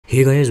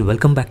Hey guys,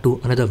 welcome back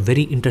to another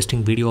very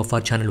interesting video of our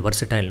channel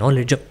Versatile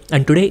Knowledge.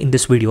 And today in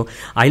this video,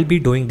 I'll be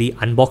doing the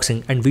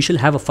unboxing and we shall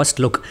have a first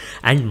look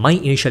and my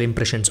initial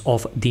impressions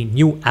of the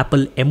new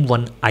Apple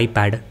M1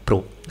 iPad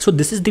Pro. So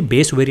this is the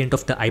base variant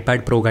of the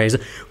iPad Pro guys,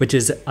 which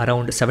is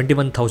around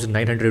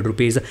 71,900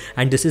 rupees,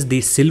 and this is the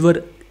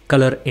silver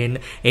color in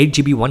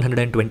 8GB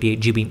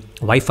 128GB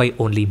Wi-Fi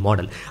only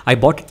model. I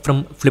bought it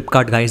from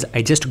Flipkart guys.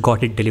 I just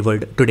got it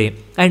delivered today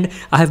and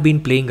I have been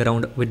playing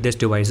around with this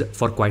device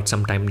for quite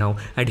some time now,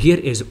 and here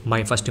is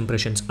my first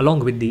impressions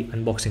along with the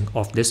unboxing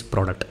of this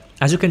product.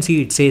 As you can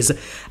see, it says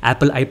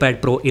Apple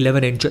iPad Pro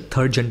 11-inch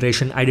 3rd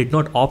generation. I did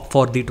not opt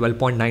for the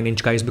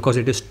 12.9-inch guys because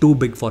it is too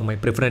big for my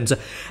preference.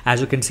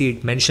 As you can see,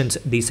 it mentions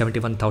the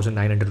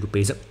 71,900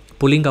 rupees.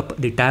 Pulling up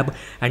the tab,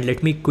 and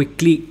let me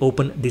quickly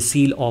open the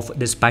seal of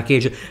this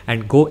package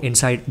and go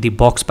inside the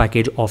box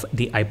package of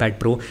the iPad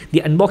Pro.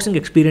 The unboxing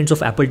experience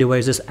of Apple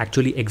devices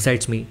actually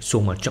excites me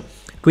so much.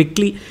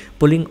 Quickly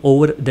pulling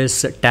over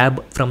this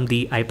tab from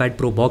the iPad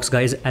Pro box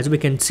guys, as we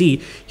can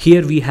see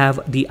here we have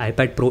the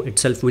iPad Pro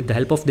itself. With the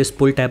help of this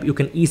pull tab, you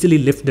can easily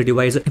lift the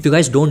device. If you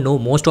guys don't know,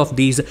 most of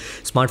these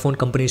smartphone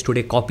companies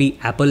today copy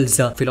Apple's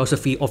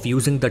philosophy of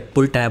using that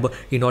pull tab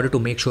in order to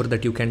make sure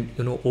that you can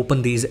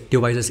open these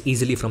devices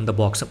easily from the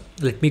box.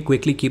 Let me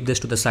quickly keep this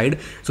to the side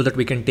so that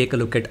we can take a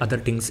look at other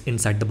things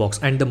inside the box.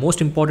 And the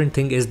most important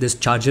thing is this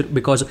charger,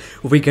 because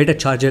we get a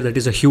charger that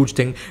is a huge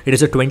thing. It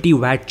is a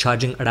 20-watt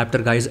charging adapter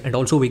guys, and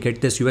also we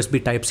get this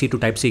USB Type-C to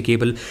Type-C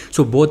cable.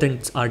 So both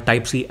ends are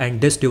Type-C,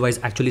 and this device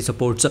actually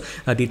supports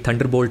the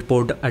Thunderbolt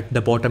port at the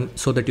bottom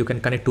so that you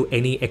can connect to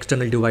any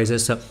external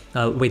devices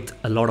with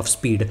a lot of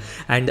speed.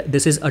 And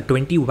this is a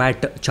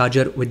 20-watt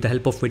charger with the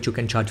help of which you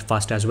can charge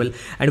fast as well.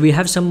 And we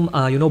have some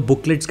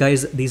booklets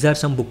guys. These are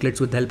some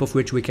booklets with the help of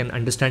which we can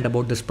understand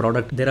about this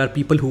product. There are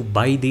people who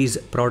buy these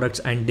products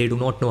and they do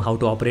not know how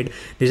to operate.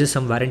 This is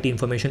some warranty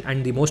information,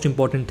 and the most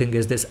important thing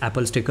is this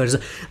Apple stickers.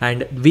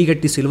 And we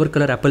get the silver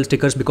color Apple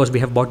stickers because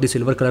we have bought the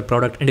silver color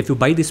product, and if you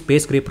buy the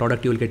space gray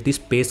product, you will get the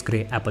space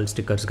gray Apple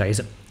stickers guys.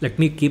 Let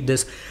me keep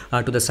this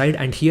to the side,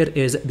 and here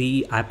is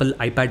the Apple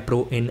iPad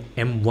Pro in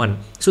M1.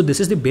 So this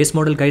is the base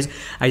model guys.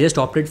 I just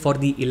opted for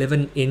the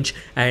 11-inch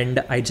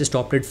and I just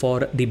opted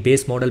for the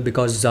base model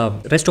because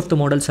rest of the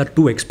models are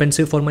too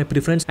expensive for my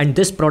preference, and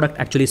this product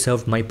actually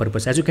served my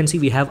purpose. As you can see,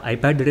 we have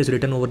iPad that is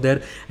written over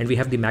there, and we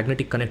have the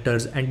magnetic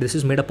connectors, and this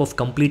is made up of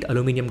complete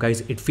aluminum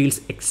guys. It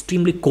feels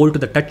extremely cold to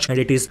the touch, and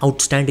it is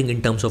outstanding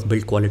in terms of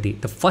build quality.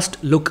 The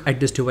first look at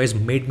this device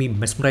made me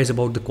mesmerized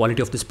about the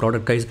quality of this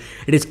product guys.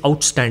 It is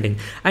outstanding,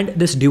 and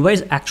this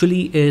device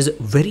actually is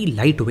very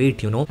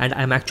lightweight, and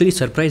I'm actually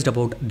surprised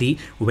about the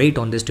weight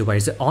on this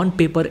device. On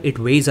paper it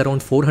weighs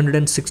around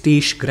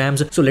 460-ish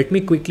grams. So let me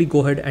quickly go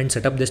ahead and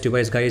set up this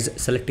device guys,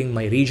 selecting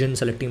my region,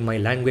 selecting my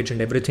language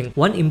and everything.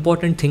 One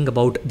important thing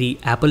about the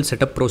Apple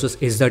setup process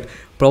is that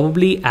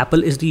probably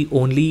Apple is the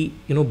only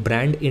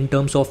brand in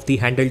terms of the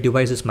handheld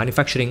devices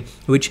manufacturing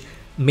which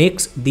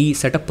makes the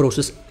setup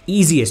process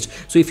easiest.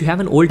 So if you have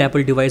an old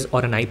Apple device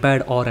or an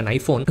iPad or an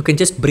iPhone, you can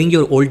just bring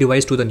your old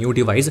device to the new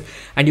device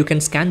and you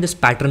can scan this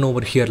pattern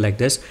over here like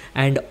this,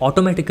 and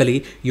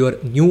automatically your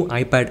new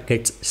iPad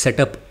gets set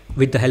up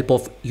with the help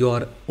of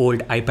your old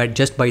iPad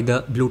just by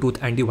the Bluetooth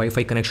and the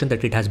Wi-Fi connection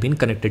that it has been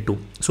connected to.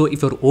 So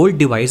if your old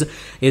device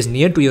is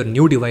near to your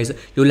new device,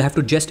 you will have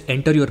to just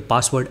enter your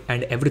password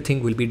and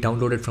everything will be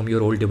downloaded from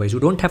your old device. You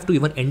don't have to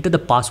even enter the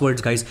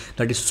passwords guys.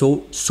 That is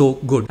so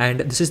good. And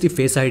this is the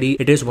Face ID.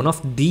 It is one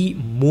of the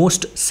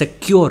most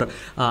secure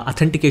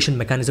authentication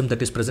mechanism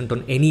that is present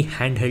on any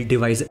handheld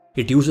device.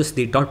 It uses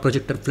the dot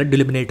projector, flood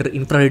illuminator,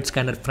 infrared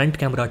scanner, front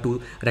camera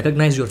to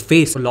recognize your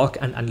face, lock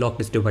and unlock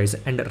this device.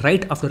 And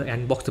right after I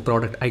unboxed the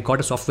product, I got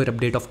a software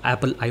update of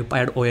Apple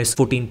iPad OS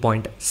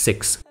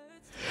 14.6.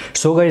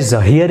 So guys,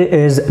 here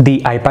is the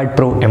iPad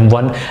Pro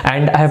M1,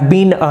 and I have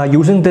been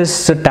using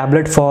this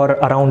tablet for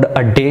around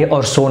a day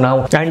or so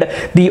now, and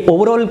the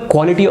overall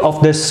quality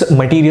of this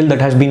material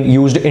that has been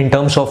used in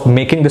terms of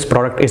making this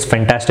product is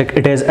fantastic.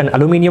 It is an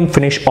aluminium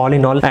finish all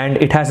in all, and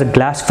it has a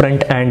glass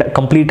front and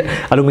complete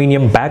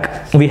aluminium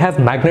back. We have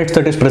magnets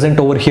that is present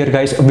over here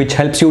guys, which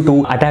helps you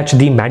to attach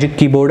the Magic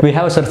Keyboard. We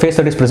have a surface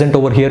that is present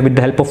over here with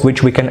the help of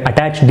which we can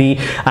attach the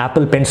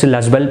Apple Pencil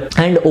as well,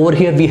 and over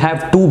here we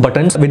have two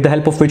buttons with the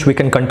help of which we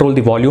can control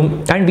the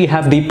volume, and we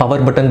have the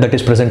power button that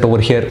is present over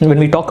here. When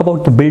we talk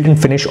about the built-in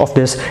finish of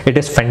this, it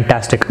is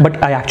fantastic,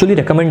 but I actually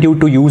recommend you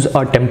to use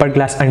a tempered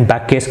glass and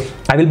back case.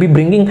 I will be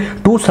bringing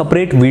two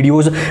separate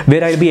videos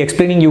where I'll be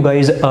explaining you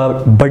guys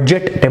a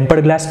budget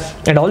tempered glass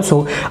and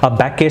also a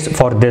back case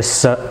for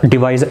this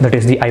device, that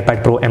is the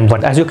iPad Pro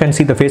M1. As you can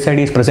see, the Face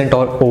ID is present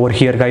over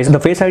here guys. The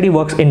Face ID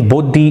works in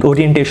both the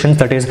orientations,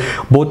 that is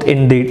both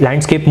in the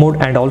landscape mode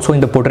and also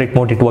in the portrait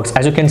mode. It works.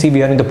 As you can see,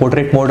 we are in the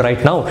portrait mode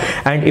right now,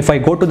 and if I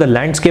go to the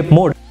landscape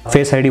mode,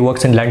 Face ID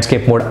works in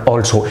landscape mode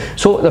also.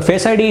 So the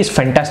Face ID is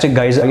fantastic,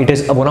 guys. It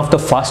is one of the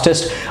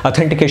fastest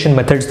authentication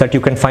methods that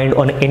you can find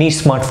on any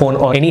smartphone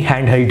or any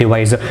handheld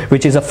device,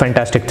 which is a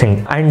fantastic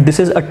thing. And this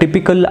is a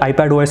typical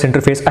iPadOS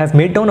interface. I've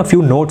made down a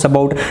few notes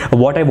about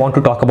what I want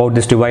to talk about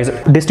this device.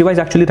 This device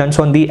actually runs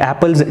on the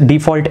Apple's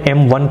default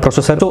M1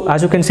 processor. So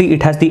as you can see,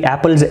 it has the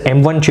Apple's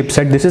M1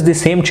 chipset. This is the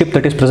same chip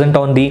that is present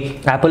on the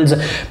Apple's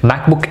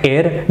MacBook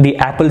Air, the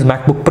Apple's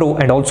MacBook Pro,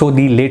 and also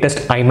the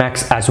latest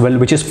iMacs as well,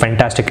 which is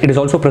fantastic. It is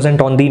also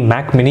present on the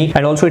Mac Mini,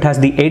 and also it has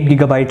the 8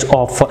 gigabytes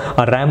of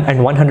RAM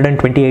and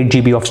 128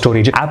 GB of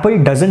storage. Apple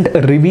doesn't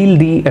reveal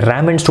the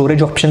RAM and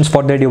storage options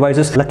for their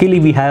devices. Luckily,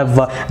 we have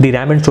the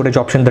RAM and storage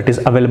option that is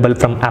available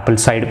from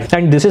Apple's side,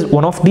 and this is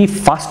one of the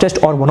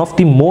fastest or one of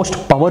the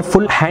most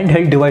powerful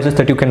handheld devices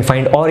that you can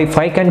find. Or if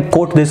I can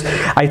quote this,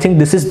 I think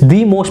this is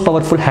the most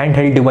powerful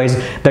handheld device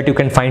that you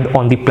can find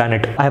on the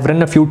planet. I have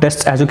run a few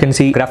tests. As you can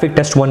see, graphic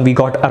test 1, we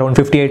got around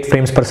 58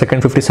 frames per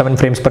second, 57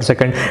 frames per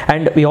second,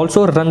 and we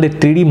also run the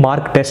 3D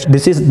Mark test.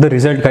 This is the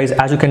result, guys.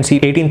 As you can see,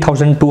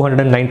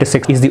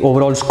 18,296 is the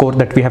overall score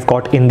that we have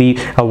got in the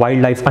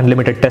Wildlife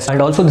Unlimited test.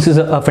 And also this is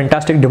a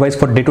fantastic device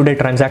for day-to-day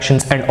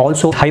transactions and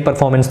also high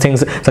performance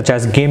things such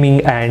as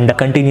gaming and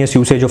continuous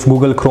usage of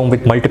Google Chrome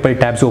with multiple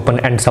tabs open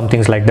and some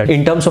things like that.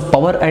 In terms of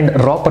power and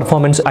raw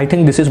performance, I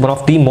think this is one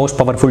of the most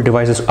powerful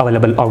devices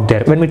available out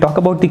there. When we talk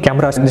about the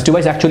cameras, this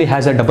device actually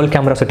has a double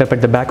camera setup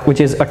at the back,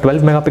 which is a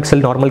 12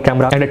 megapixel normal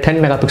camera and a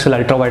 10 megapixel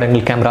ultra wide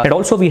angle camera. And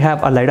also we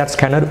have a LiDAR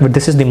scanner.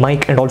 This is the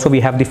mic, and also we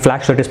have the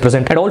flash that is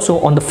present. And also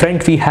on the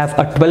front we have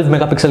a 12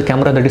 megapixel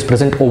camera that is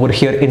present over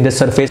here in this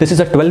surface. This is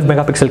a 12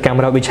 megapixel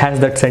camera which has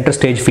that center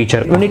stage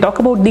feature. When we talk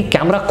about the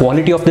camera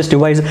quality of this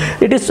device,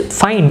 it is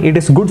fine. It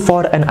is good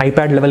for an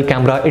iPad level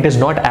camera. It is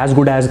not as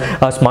good as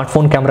a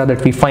smartphone camera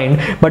that we find,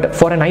 but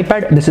for an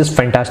iPad this is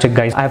fantastic,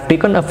 guys. I have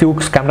taken a few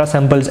camera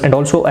samples and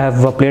also I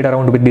have played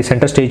around with the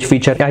center stage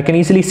feature. I can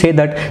easily say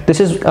that this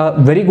is a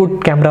very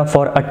good camera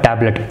for a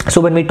tablet.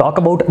 So when we talk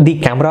about the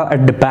camera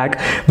at the back,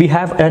 we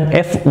have an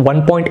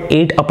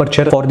f1.8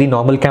 aperture for the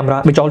normal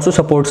camera, which also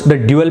supports the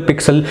dual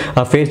pixel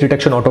face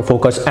detection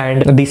autofocus,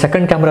 and the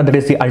second camera, that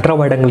is the ultra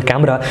wide angle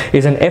camera,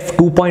 is an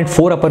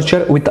f2.4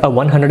 aperture with a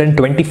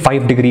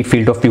 125-degree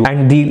field of view.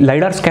 And the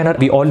LiDAR scanner,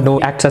 we all know,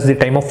 acts as the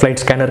time of flight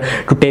scanner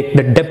to take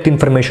the depth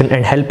information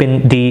and help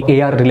in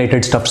the AR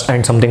related stuffs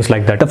and some things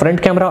like that. The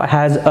front camera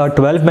has a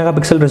 12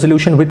 megapixel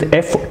resolution with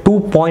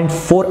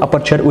f2.4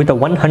 aperture with a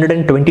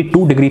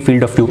 122-degree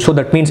field of view. So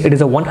that means it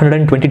is a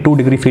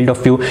 122-degree field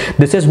of view.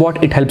 This is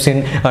what it helps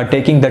in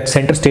taking that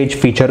center stage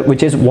feature,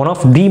 which is one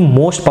of the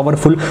most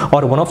powerful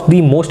or one of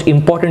the most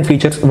important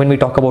features when we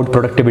talk about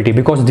productivity,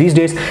 because these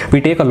days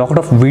we take a lot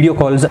of video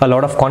calls, a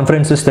lot of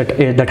conferences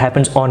that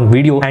happens on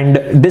video, and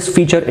this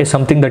feature is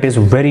something that is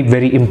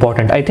very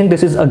important. I think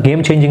this is a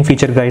game-changing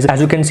feature, guys.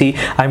 As you can see,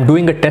 I'm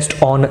doing a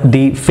test on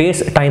the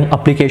FaceTime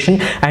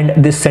application,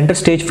 and this center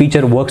stage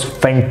feature works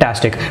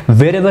fantastic.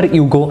 Wherever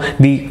you go,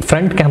 the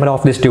front camera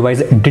of this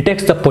device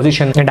detects the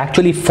position and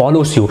actually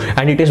follows you,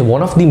 and it is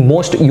one of the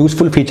most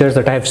useful features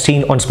that I have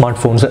seen on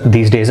smartphones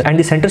these days. And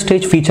the center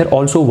stage feature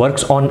also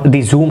works on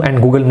the Zoom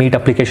and Google Meet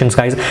applications,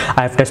 guys.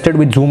 I have tested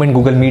with Zoom and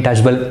Google Meet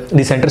as well.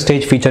 The center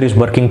stage feature is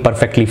working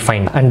perfectly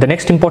fine. And the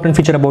next important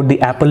feature about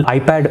the Apple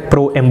iPad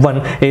Pro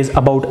M1 is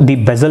about the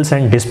bezels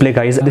and display,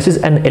 guys. This is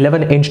an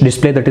 11-inch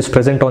display that is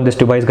present on this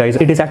device, guys.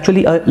 It is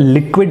actually a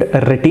liquid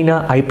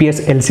retina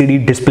IPS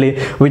LCD display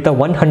with a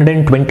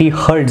 120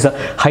 Hz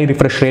high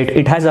refresh rate.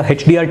 It has a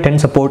HDR10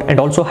 support and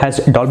also has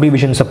Dolby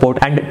Vision support,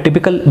 and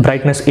typical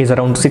brightness is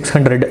around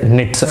 600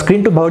 nits.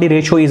 Screen to body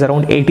ratio is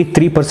around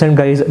 83%,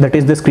 guys. That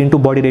is the screen to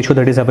body ratio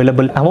that is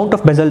available. Amount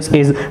of bezels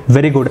is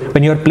very good.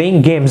 When you are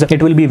playing games,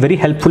 it will be very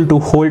helpful to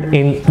hold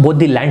in both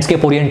the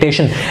landscape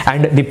orientation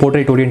and the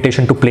portrait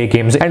orientation to play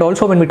games. And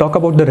also when we talk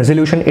about the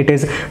resolution, it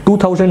is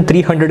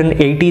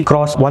 2380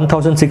 cross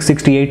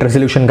 1668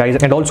 resolution, guys.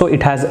 And also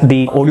it has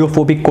the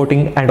oleophobic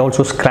coating and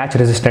also scratch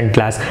resistant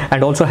glass,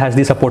 and also has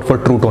the support for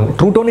True Tone.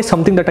 True Tone is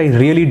something that I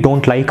really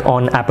don't like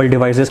on Apple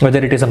devices,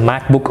 whether it is a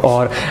MacBook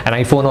or an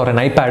iPhone or an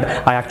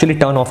iPad. I actually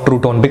turn off True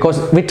Tone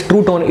because with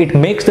True Tone it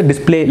makes the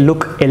display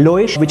look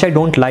yellowish, which I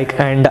don't like,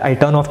 and I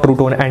turn off True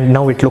Tone and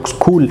now it looks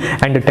cool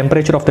and the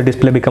temperature of the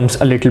display becomes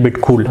a little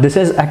bit cool. This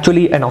is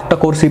actually an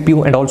octa-core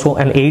CPU and also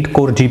an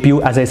 8-core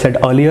GPU. As I said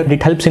earlier,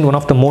 it helps in one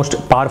of the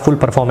most powerful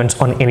performance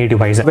on any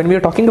device. When we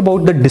are talking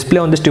about the display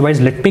on this device,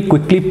 let me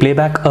quickly play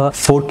back a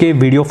 4K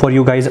video for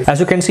you guys. As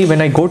you can see,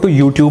 when I go to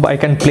YouTube, I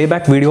can play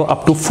back video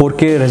up to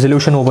 4K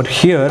resolution over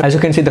here. As you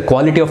can see, the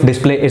quality of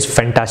display is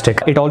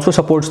fantastic. It also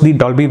supports the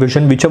Dolby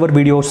Vision. Whichever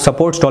video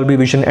supports Dolby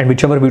Vision and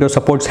whichever video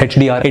supports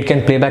HDR, it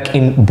can play back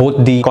in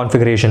both the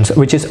configurations,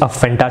 which is a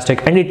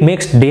fantastic, and it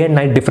makes day and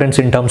night difference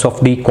in terms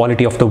of the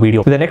quality of the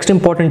video. The next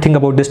important thing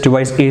about this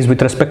device is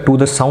with respect to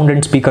the sound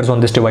and speakers on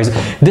this device.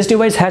 This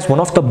device has one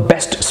of the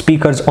best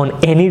speakers on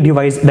any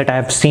device that I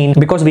have seen,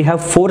 because we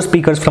have 4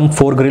 speakers from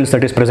 4 grills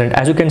that is present.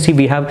 As you can see,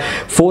 we have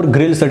 4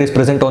 grills that is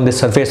present on this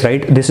surface,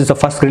 right? This is the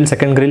first grill,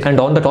 second grill, and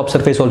on the top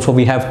surface also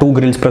we have 2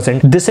 grills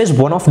present. This is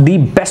one of the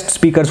best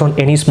speakers on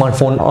any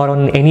smartphone or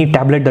on any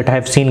tablet that I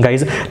have seen,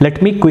 guys.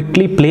 let me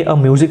quickly play a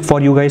music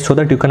for you guys so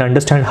that you can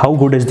understand how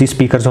good is the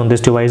speakers on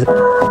this device.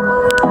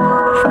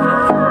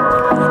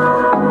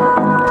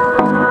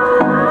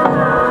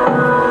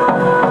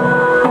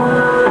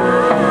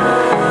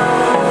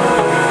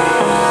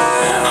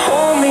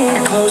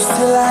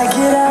 Till I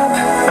get up,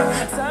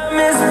 time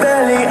is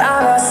barely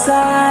on our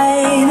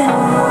side.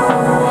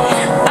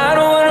 I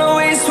don't wanna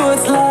waste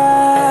what's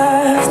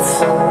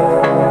left.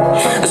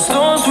 The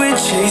storms we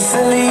chase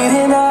are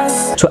leading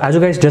us. So as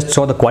you guys just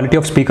saw, the quality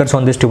of speakers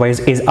on this device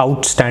is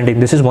outstanding.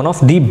 This is one of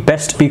the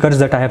best speakers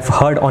that I have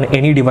heard on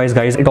any device,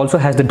 guys. It also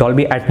has the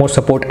Dolby Atmos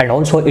support, and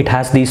also it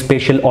has the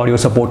spatial audio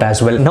support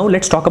as well. Now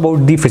let's talk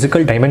about the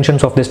physical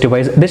dimensions of this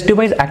device. This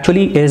device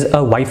actually is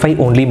a Wi-Fi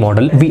only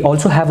model. We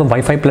also have a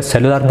Wi-Fi plus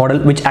cellular model,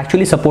 which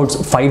actually supports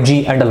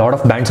 5G, and a lot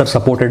of bands are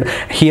supported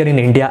here in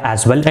India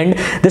as well. And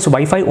this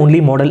Wi-Fi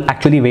only model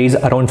actually weighs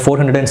around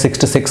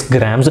 466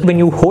 grams. When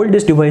you hold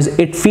this device,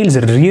 it feels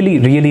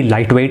really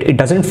lightweight. It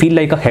doesn't feel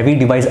like a heavy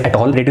device at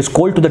all. It is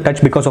cold to the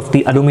touch because of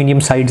the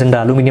aluminum sides and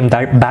the aluminum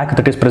back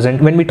that is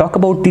present. When we talk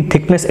about the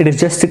thickness, it is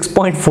just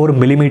 6.4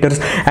 millimeters,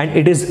 and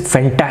it is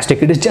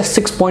fantastic. It is just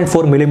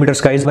 6.4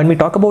 millimeters, guys. When we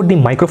talk about the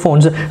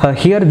microphones,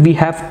 here we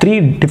have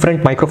 3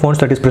 different microphones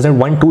that is present.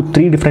 1, 2,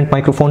 3 different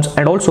microphones,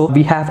 and also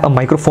we have a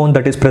microphone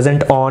that is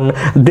present on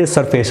this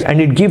surface,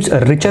 and it gives a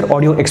richer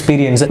audio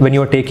experience when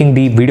you are taking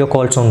the video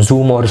calls on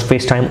Zoom or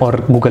FaceTime or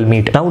Google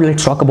Meet. Now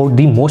let's talk about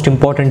the most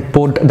important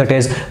port, that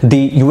is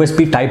the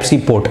USB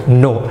Type-C port.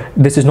 No,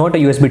 this is not a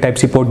USB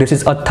Type-C port. This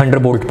is a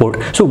Thunderbolt port.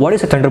 So what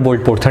is a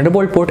Thunderbolt port?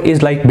 Thunderbolt port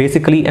is like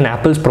basically an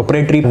Apple's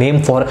proprietary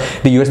name for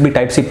the USB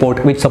Type-C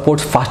port, which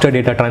supports faster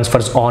data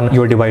transfers on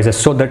your devices.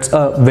 So that's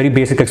a very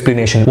basic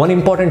explanation. One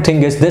important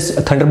thing is this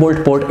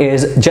Thunderbolt port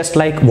is just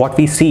like what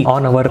we see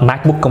on our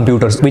MacBook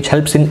computers, which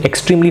helps in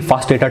extremely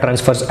fast data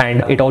transfers,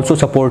 and it also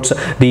supports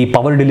the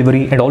power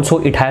delivery, and also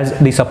it has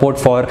the support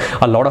for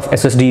a lot of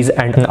SSDs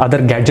and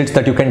other gadgets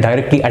that you can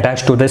directly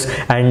attach to this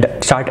and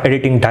start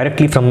editing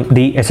directly from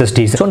the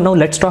SSDs. So now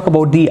let's talk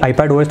about the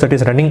iPad OS that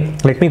is running.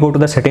 Let me go to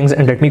the settings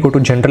and let me go to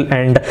general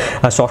and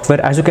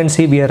software. As you can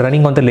see, we are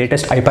running on the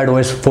latest iPad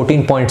OS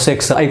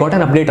 14.6. I got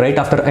an update right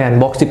after I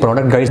unboxed the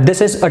product, guys.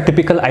 This is a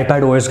typical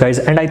iPad OS, guys,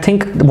 and I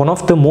think one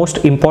of the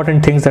most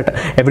important things that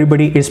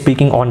everybody is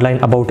speaking online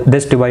about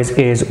this device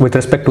is with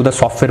respect to the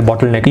software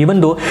bottleneck.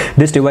 Even though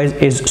this device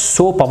is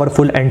so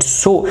powerful and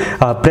so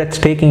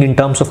breathtaking in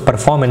terms of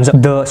performance,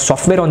 the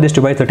software on this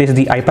device, that is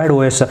the iPad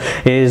OS,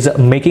 is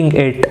making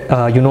it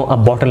a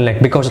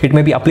bottleneck, because it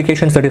may be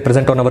applications that is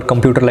present on our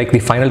computer like the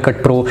Final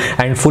Cut Pro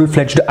and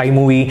full-fledged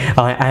iMovie,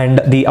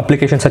 and the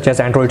applications such as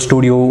Android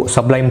Studio,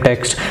 Sublime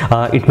Text,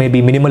 it may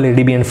be Minimal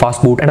ADB and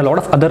Fastboot, and a lot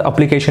of other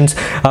applications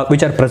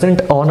which are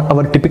present on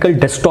our typical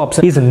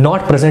desktops is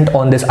not present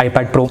on this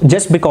iPad Pro,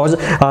 just because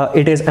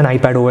it is an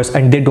iPad OS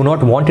and they do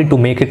not want it to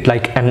make it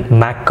like a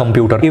Mac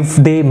computer. If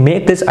they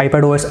make this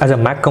iPad OS as a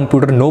Mac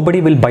computer,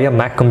 nobody will buy a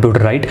Mac computer,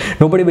 right?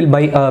 Nobody will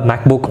buy a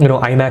MacBook,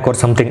 iMac or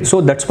something.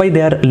 So that's why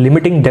they are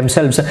limiting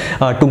themselves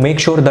to make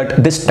sure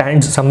that this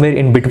stands somewhere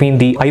in between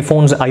the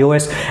iPhone's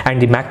iOS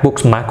and the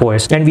MacBook's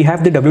macOS. And we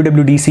have the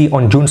WWDC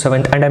on June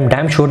 7th, and I'm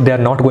damn sure they are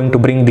not going to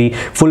bring the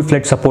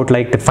full-fledged support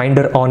like the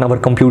Finder on our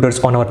computers,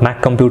 on our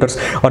Mac computers,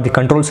 or the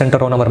Control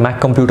Center on our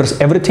Mac computers.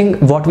 Everything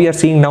what we are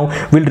seeing now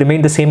will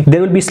remain the same.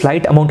 There will be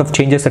slight amount of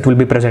changes that will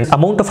be present.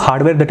 Amount of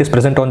hardware that is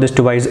present on this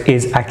device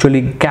is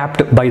actually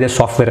capped by the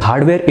software.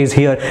 Hardware is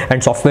here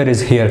and software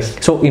is here.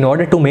 So in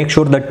order to make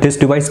sure that this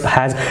device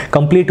has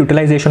complete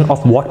utilization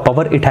of what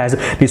power it has,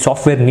 the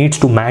software needs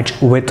to match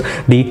with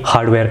the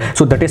hardware.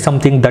 So that is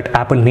something that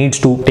Apple needs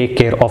to take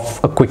care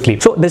of quickly.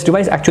 So this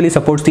device actually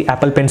supports the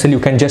Apple Pencil. You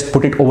can just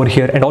put it over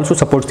here, and also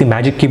supports the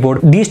Magic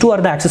Keyboard. These two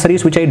are the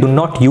accessories which I do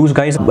not use,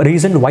 guys.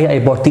 Reason why I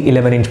bought the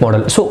 11-inch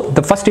model. So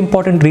the first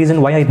important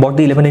reason why I bought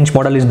the 11-inch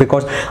model is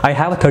because I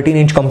have a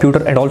 13-inch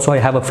computer, and also I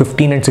have a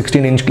 15 and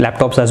 16-inch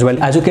laptops as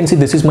well. As you can see,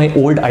 this is my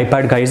old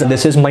iPad, guys.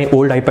 This is my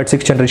old iPad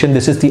 6th generation.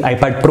 This is the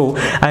iPad Pro,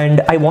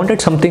 and I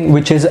wanted something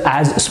which is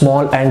as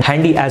small and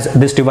handy as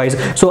this device.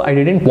 So I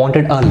didn't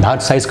wanted a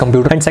large size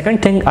computer. And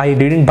second thing, I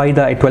didn't buy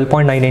the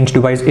 12.9-inch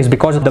device is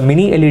because the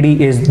mini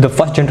LED is the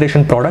first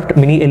generation product.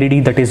 Mini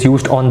LED that is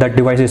used on that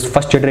device is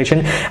first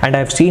generation, and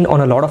I've seen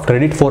on a lot of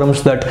Reddit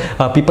forums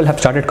that people have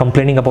started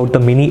complaining about the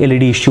mini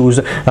LED issues,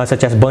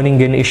 such as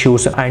burning in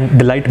issues and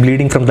the light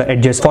bleeding from the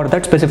edges. For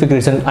that specific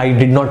reason, I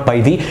did not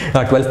buy the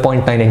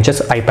 12.9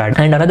 inches iPad.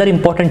 And another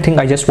important thing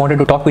I just wanted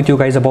to talk with you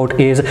guys about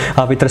is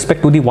with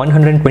respect to the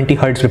 120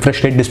 Hz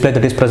refresh rate display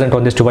that is present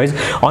on this device.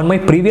 On my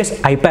previous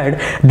iPad,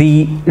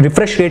 the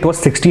refresh rate was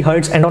 60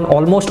 Hz, and on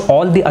almost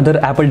all the other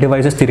Apple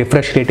devices, the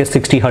refresh rate is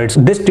 60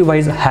 Hz. This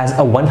device has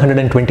a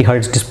 120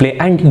 Hz display,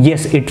 and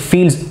yes, it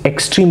feels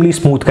extremely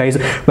smooth, guys.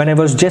 When I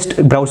was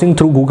just browsing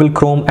through Google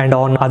Chrome and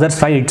on other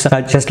sites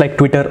just like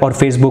Twitter or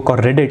Facebook or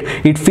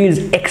Reddit, it feels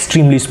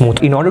extremely smooth.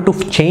 In order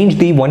to change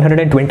the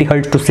 120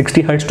 Hz to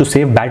 60 Hz to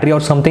save battery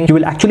or something, you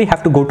will actually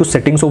have to go to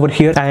settings over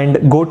here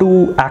and go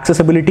to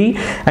accessibility,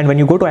 and when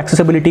you go to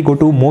accessibility, go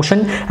to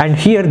motion, and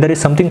here there is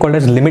something called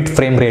as limit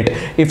frame rate.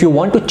 If you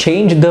want to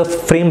change the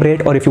frame frame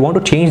rate, or if you want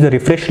to change the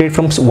refresh rate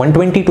from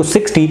 120 to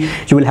 60,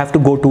 you will have to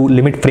go to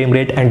limit frame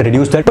rate and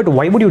reduce that. But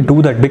why would you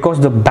do that? Because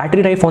the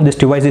battery life on this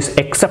device is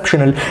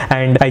exceptional,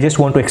 and I just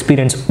want to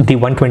experience the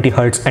 120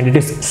 Hz, and it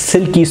is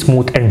silky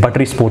smooth and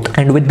buttery smooth.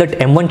 And with that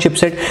M1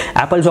 chipset,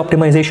 Apple's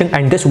optimization,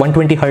 and this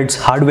 120 Hz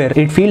hardware,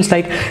 it feels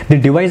like the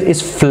device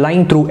is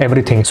flying through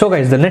everything. So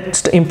guys, the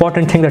next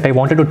important thing that I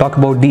wanted to talk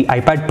about the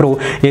iPad Pro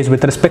is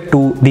with respect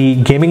to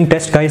the gaming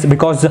test, guys,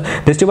 because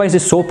this device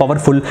is so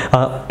powerful,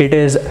 it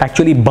is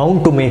actually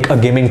bound to make a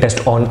gaming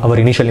test on our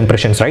initial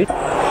impressions, right?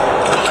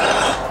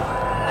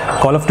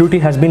 Call of Duty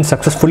has been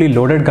successfully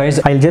loaded, guys.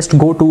 I'll just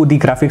go to the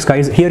graphics,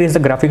 guys. Here is the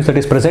graphics that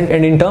is present,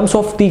 and in terms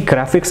of the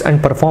graphics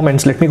and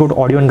performance, let me go to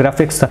audio and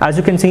graphics. As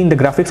you can see in the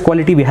graphics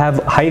quality, we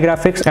have high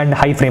graphics and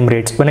high frame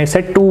rates. When I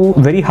set to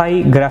very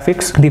high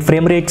graphics, the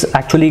frame rates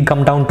actually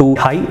come down to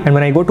high, and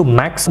when I go to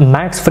max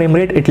frame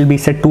rate, it will be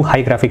set to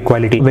high graphic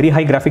quality. Very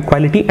high graphic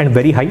quality and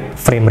very high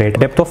frame rate.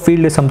 Depth of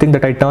field is something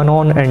that I turn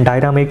on, and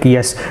dynamic,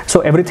 yes. So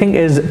everything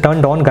is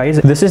turned on,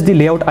 guys. This is the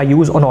layout I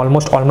use on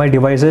almost all my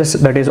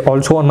devices. That is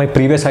also on my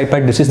previous iPad.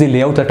 This is the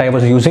layout that I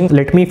was using.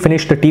 Let me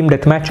finish the team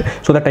deathmatch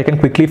so that I can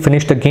quickly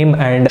finish the game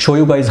and show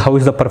you guys how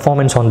is the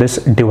performance on this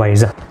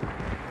device.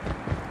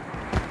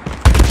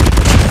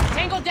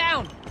 Tango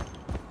down.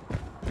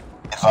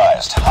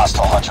 Advised,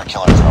 hostile hunter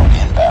killer drone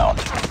inbound.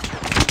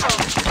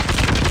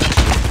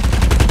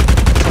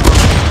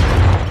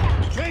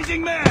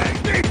 Changing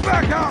mag! Need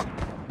backup!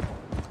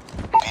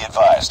 Be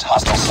advised,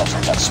 hostile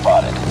sentry gun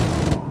spotted.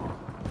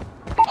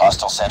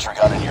 Hostile sentry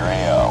gun in your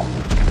AO.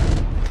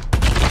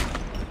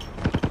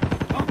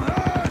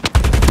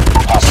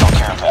 Hostile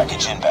care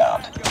package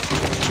inbound.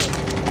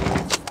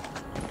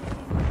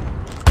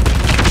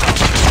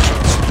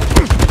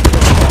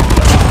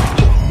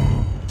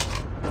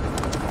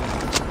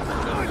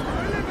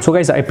 So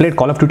guys, I played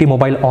Call of Duty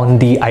Mobile on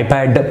the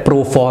iPad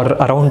Pro for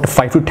around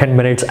 5 to 10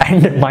 minutes,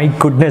 and my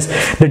goodness,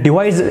 the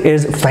device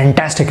is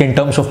fantastic in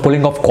terms of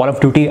pulling off Call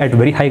of Duty at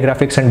very high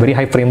graphics and very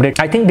high frame rate.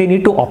 I think they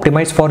need to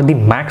optimize for the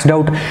maxed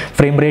out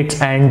frame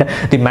rates and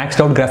the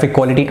maxed out graphic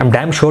quality. I'm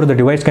damn sure the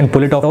device can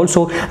pull it off.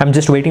 Also, I'm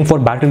just waiting for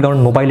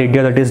Battleground Mobile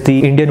India, that is the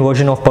Indian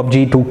version of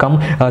PUBG, to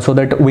come so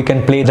that we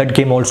can play that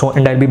game also,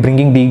 and I'll be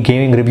bringing the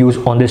gaming reviews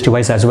on this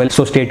device as well.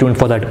 So stay tuned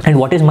for that. And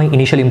what is my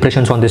initial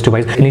impressions on this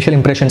device? Initial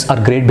impressions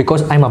are great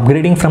because I'm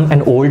upgrading from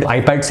an old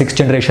iPad 6th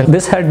generation.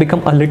 This had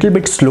become a little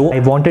bit slow.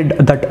 I wanted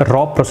that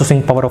raw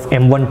processing power of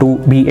M1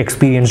 to be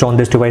experienced on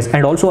this device,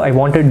 and also I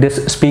wanted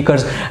this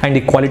speakers and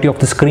the quality of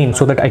the screen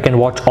so that I can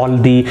watch all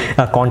the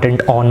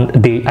content on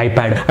the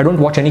iPad. I don't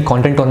watch any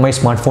content on my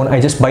smartphone. I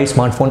just buy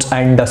smartphones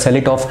and sell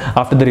it off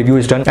after the review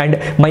is done,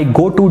 and my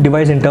go-to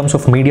device in terms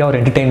of media or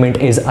entertainment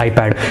is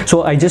iPad.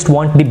 So I just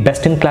want the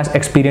best-in-class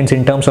experience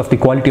in terms of the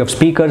quality of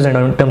speakers and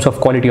in terms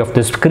of quality of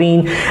the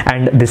screen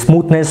and the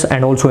smoothness,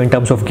 and also in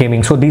terms of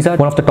gaming. So these are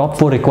one of the top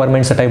 4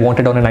 requirements that I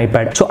wanted on an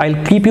iPad. So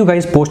I'll keep you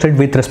guys posted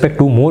with respect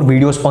to more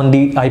videos on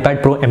the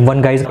iPad Pro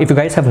M1, guys. If you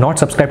guys have not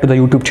subscribed to the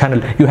YouTube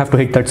channel, you have to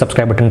hit that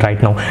subscribe button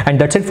right now.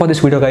 And that's it for this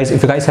video, guys.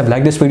 If you guys have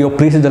liked this video,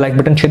 please hit the like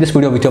button, share this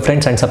video with your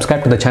friends, and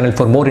subscribe to the channel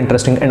for more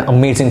interesting and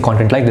amazing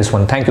content like this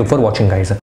one. Thank you for watching, guys.